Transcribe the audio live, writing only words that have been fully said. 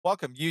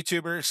Welcome,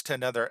 YouTubers, to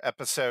another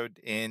episode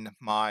in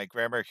my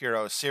Grammar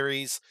Hero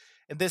series.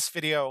 In this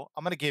video,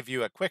 I'm going to give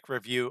you a quick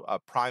review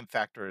of prime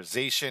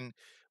factorization,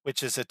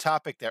 which is a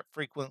topic that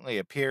frequently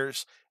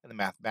appears in the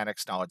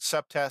Mathematics Knowledge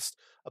subtest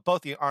of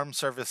both the Armed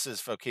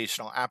Services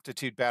Vocational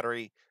Aptitude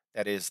Battery,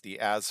 that is the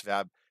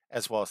ASVAB,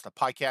 as well as the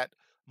PiCAT.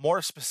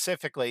 More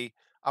specifically,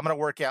 I'm going to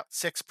work out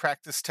 6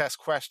 practice test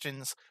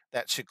questions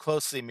that should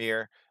closely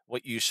mirror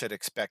what you should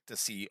expect to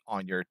see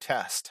on your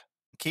test.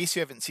 In case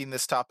you haven't seen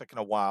this topic in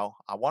a while,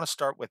 I want to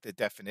start with the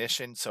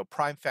definition. So,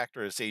 prime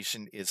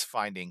factorization is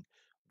finding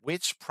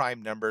which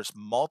prime numbers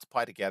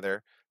multiply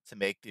together to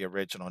make the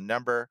original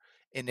number.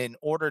 And in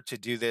order to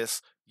do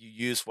this, you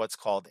use what's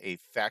called a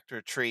factor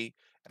tree.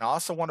 And I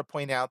also want to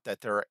point out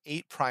that there are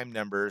 8 prime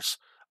numbers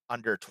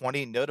under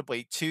 20,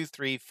 notably 2,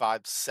 3,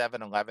 5,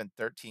 7, 11,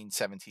 13,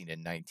 17,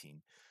 and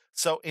 19.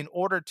 So, in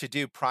order to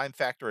do prime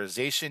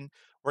factorization,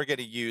 we're going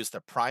to use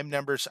the prime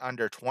numbers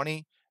under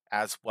 20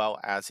 as well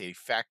as a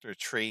factor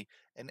tree.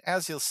 And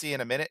as you'll see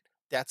in a minute,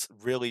 that's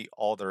really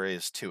all there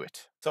is to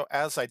it. So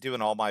as I do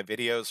in all my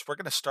videos, we're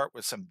going to start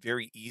with some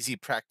very easy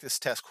practice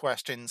test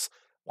questions.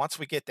 Once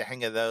we get the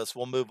hang of those,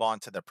 we'll move on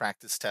to the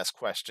practice test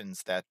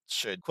questions that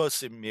should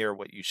closely mirror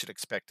what you should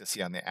expect to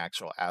see on the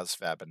actual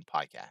ASVAB and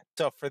PiCAT.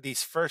 So for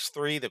these first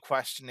three, the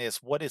question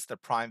is, what is the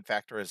prime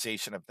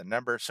factorization of the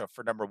number? So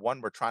for number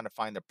one, we're trying to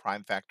find the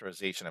prime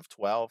factorization of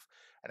 12.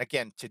 And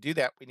again, to do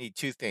that, we need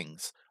two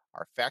things,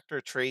 our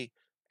factor tree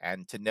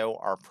and to know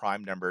our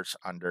prime numbers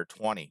under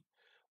 20.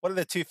 What are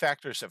the two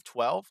factors of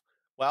 12?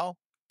 Well,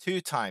 2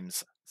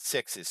 times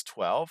 6 is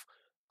 12.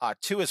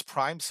 2 is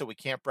prime, so we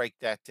can't break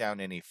that down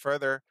any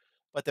further.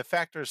 But the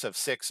factors of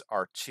 6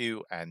 are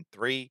 2 and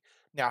 3.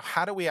 Now,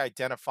 how do we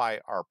identify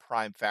our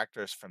prime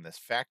factors from this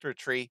factor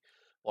tree?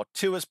 Well,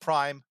 2 is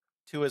prime,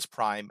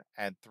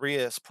 and 3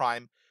 is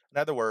prime. In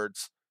other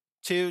words,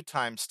 2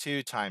 times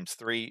 2 times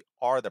 3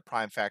 are the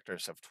prime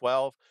factors of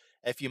 12.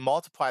 If you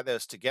multiply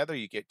those together,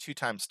 you get 2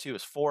 times 2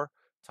 is 4,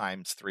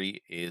 times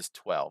 3 is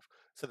 12.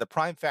 So the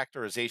prime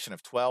factorization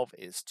of 12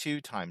 is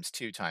 2 times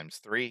 2 times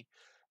 3.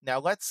 Now,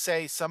 let's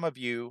say some of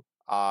you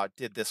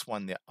did this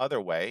one the other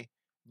way.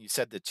 You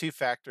said the two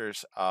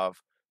factors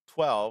of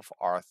 12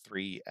 are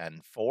 3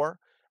 and 4.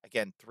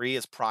 Again, 3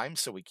 is prime,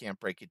 so we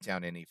can't break it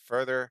down any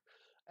further.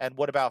 And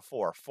what about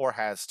 4? 4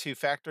 has two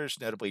factors,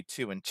 notably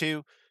 2 and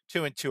 2.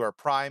 2 and 2 are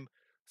prime.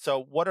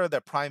 So what are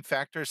the prime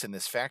factors in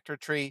this factor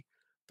tree?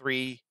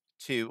 3,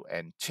 2,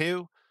 and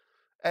 2.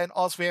 And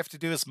all we have to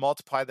do is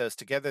multiply those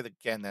together.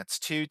 Again, that's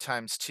 2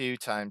 times 2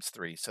 times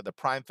 3. So the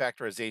prime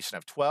factorization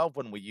of 12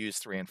 when we use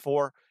 3 and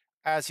 4,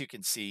 as you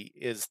can see,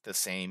 is the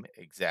same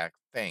exact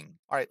thing.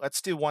 All right, let's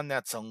do one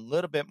that's a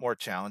little bit more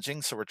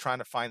challenging. So we're trying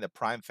to find the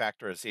prime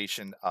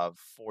factorization of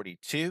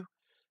 42.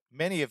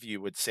 Many of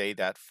you would say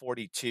that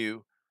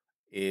 42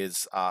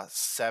 is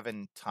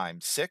 7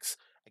 times 6.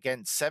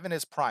 Again, 7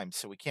 is prime,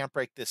 so we can't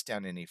break this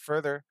down any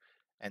further.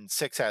 And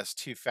 6 has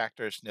two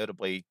factors,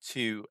 notably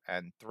 2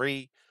 and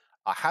 3.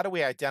 How do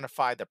we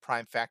identify the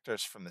prime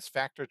factors from this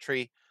factor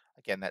tree?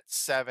 Again, that's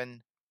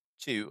 7,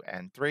 2,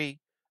 and 3.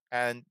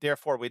 And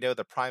therefore, we know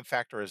the prime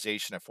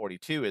factorization of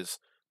 42 is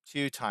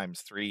 2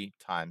 times 3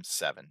 times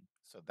 7.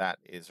 So that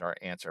is our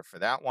answer for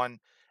that one.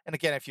 And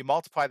again, if you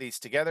multiply these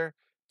together,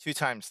 2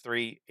 times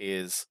 3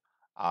 is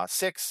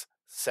 6.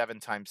 7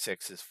 times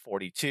 6 is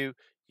 42.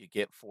 You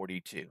get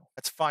 42.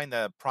 Let's find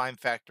the prime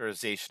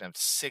factorization of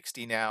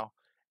 60 now.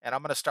 And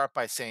I'm going to start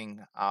by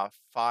saying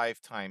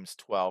 5 times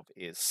 12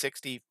 is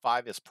 60.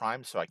 5 is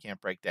prime, so I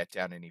can't break that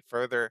down any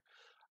further.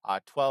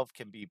 12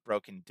 can be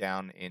broken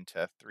down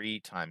into 3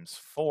 times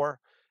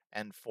 4,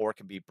 and 4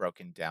 can be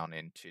broken down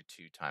into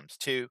 2 times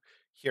 2.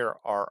 Here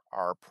are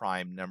our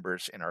prime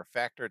numbers in our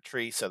factor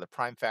tree. So the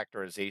prime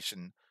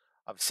factorization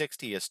of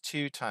 60 is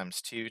 2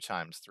 times 2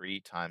 times 3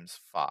 times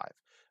 5.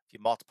 If you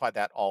multiply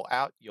that all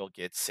out, you'll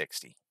get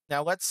 60.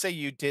 Now, let's say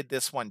you did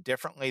this one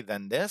differently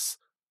than this.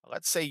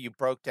 Let's say you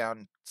broke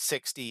down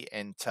 60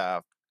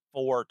 into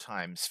 4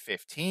 times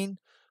 15.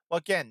 Well,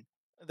 again,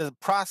 the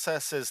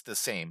process is the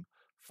same.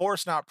 4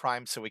 is not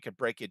prime, so we could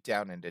break it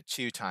down into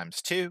 2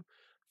 times 2.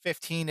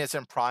 15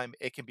 isn't prime.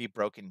 It can be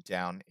broken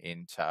down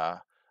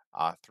into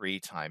 3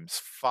 times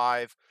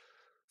 5.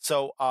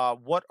 So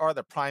what are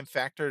the prime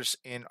factors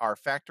in our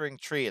factoring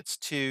tree? It's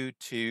 2,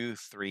 2,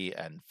 3,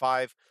 and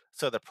 5.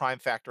 So the prime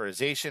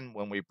factorization,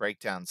 when we break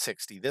down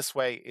 60 this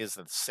way, is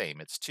the same.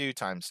 It's 2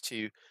 times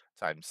 2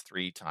 times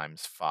 3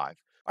 times 5.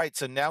 All right,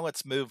 so now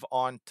let's move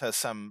on to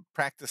some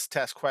practice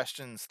test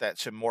questions that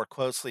should more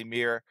closely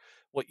mirror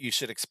what you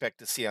should expect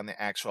to see on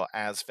the actual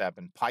ASVAB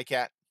and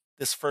PiCAT.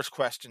 This first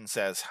question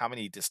says, how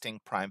many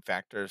distinct prime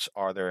factors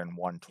are there in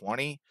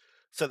 120?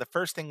 So the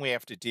first thing we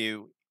have to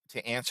do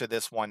to answer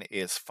this one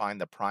is find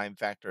the prime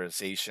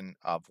factorization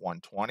of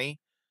 120.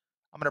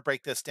 I'm going to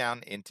break this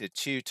down into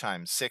 2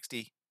 times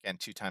 60. Again,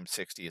 2 times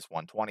 60 is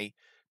 120.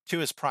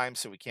 2 is prime,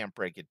 so we can't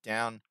break it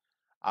down.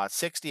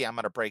 60, I'm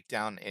going to break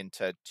down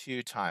into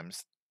 2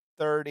 times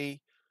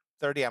 30.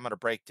 30, I'm going to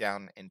break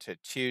down into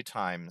 2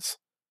 times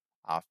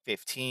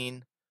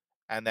 15.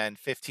 And then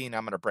 15,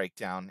 I'm going to break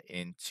down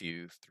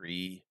into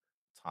 3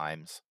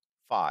 times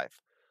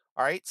 5.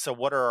 All right, so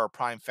what are our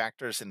prime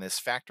factors in this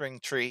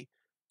factoring tree?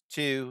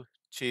 2,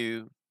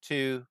 2,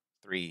 2,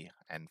 3,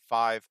 and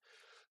 5.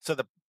 So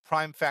the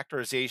prime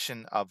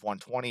factorization of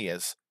 120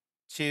 is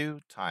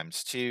 2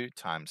 times 2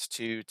 times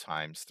 2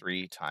 times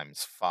 3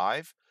 times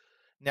 5.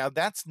 Now,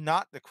 that's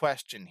not the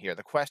question here.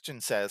 The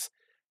question says,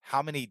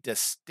 how many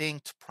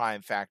distinct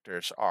prime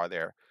factors are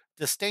there?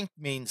 Distinct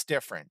means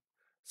different.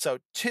 So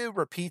 2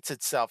 repeats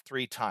itself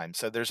 3 times.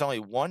 So there's only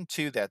one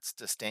 2 that's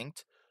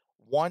distinct,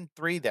 one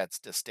 3 that's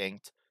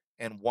distinct,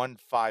 and one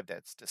 5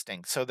 that's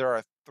distinct. So there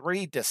are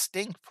 3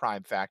 distinct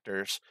prime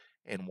factors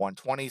in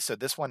 120. So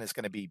this one is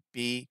going to be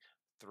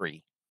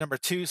B3. Number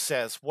 2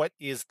 says, what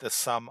is the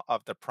sum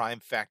of the prime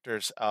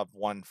factors of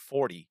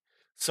 140?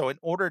 So in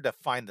order to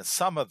find the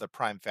sum of the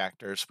prime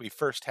factors, we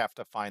first have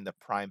to find the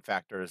prime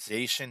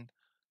factorization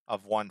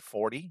of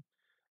 140.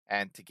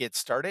 And to get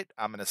started,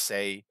 I'm going to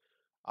say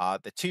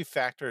the two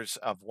factors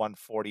of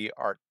 140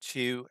 are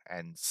 2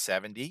 and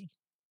 70.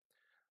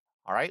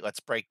 All right, let's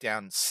break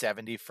down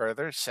 70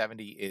 further.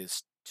 70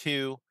 is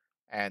 2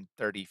 and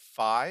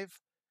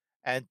 35.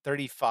 And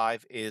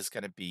 35 is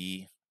going to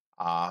be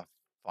uh,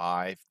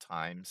 5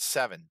 times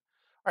 7.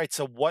 All right,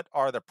 so what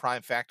are the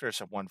prime factors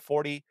of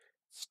 140?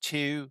 It's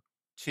 2,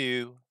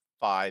 2,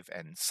 5,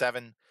 and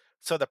 7.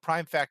 So the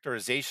prime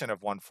factorization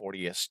of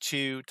 140 is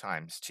 2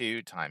 times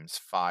 2 times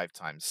 5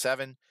 times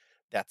 7.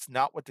 That's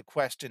not what the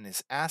question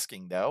is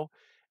asking, though.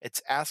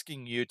 It's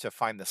asking you to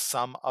find the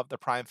sum of the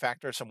prime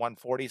factors in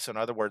 140. So in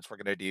other words, we're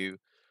going to do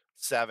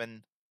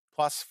 7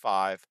 plus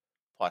 5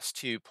 plus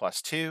 2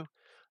 plus 2.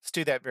 Let's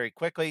do that very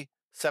quickly.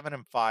 7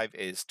 and 5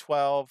 is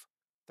 12,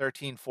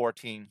 13,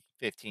 14,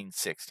 15,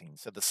 16.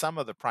 So the sum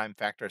of the prime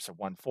factors of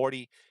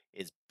 140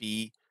 is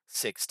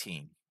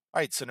B16. All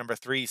right, so number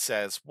 3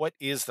 says, what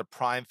is the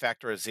prime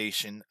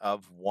factorization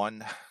of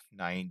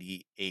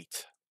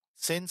 198?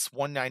 Since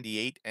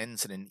 198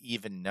 ends in an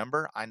even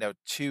number, I know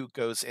 2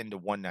 goes into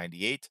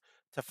 198.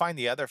 To find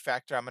the other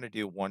factor, I'm going to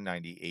do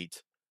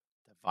 198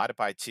 divided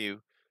by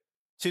 2.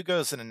 2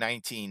 goes into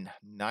 19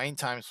 9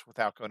 times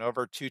without going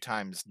over. 2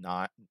 times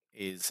 9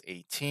 is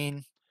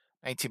 18.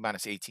 19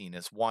 minus 18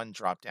 is 1.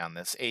 Drop down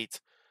this 8.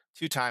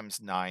 2 times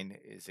 9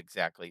 is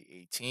exactly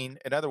 18.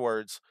 In other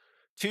words,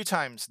 2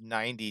 times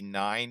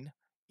 99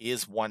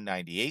 is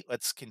 198.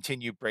 Let's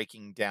continue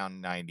breaking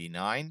down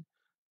 99.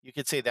 You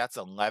could say that's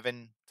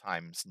 11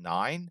 times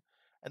 9.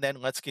 And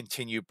then let's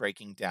continue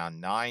breaking down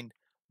 9.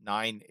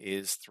 9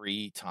 is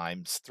 3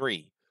 times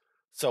 3.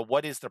 So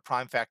what is the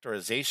prime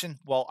factorization?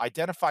 Well,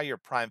 identify your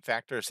prime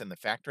factors in the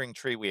factoring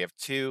tree. We have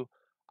 2,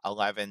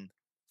 11,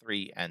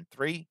 3, and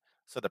 3.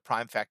 So the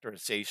prime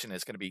factorization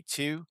is going to be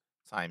 2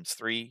 times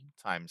 3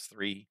 times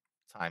 3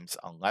 times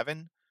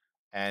 11.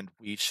 And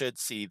we should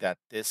see that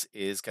this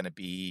is going to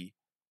be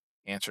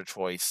answer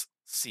choice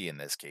C in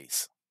this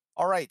case.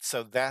 All right,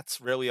 so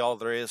that's really all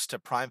there is to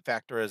prime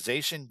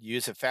factorization.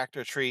 Use a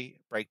factor tree,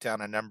 break down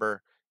a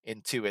number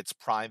into its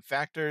prime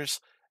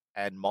factors,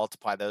 and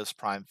multiply those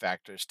prime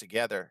factors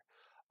together.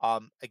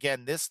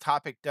 Again, this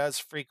topic does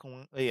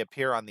frequently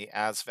appear on the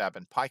ASVAB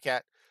and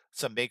PiCAT,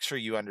 so make sure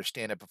you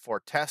understand it before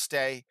test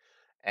day.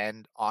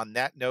 And on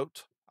that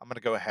note, I'm going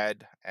to go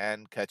ahead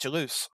and cut you loose.